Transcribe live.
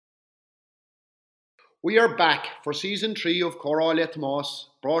We are back for season 3 of Coráile Tomás,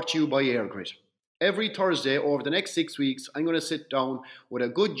 brought to you by Airgrid. Every Thursday over the next 6 weeks, I'm going to sit down with a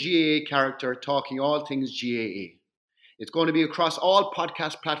good GAA character talking all things GAA. It's going to be across all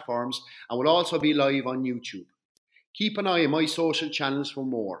podcast platforms and will also be live on YouTube. Keep an eye on my social channels for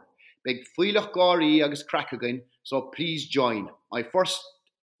more. Big Fuilach Gori agus Crackagan, so please join. My first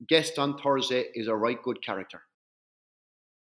guest on Thursday is a right good character.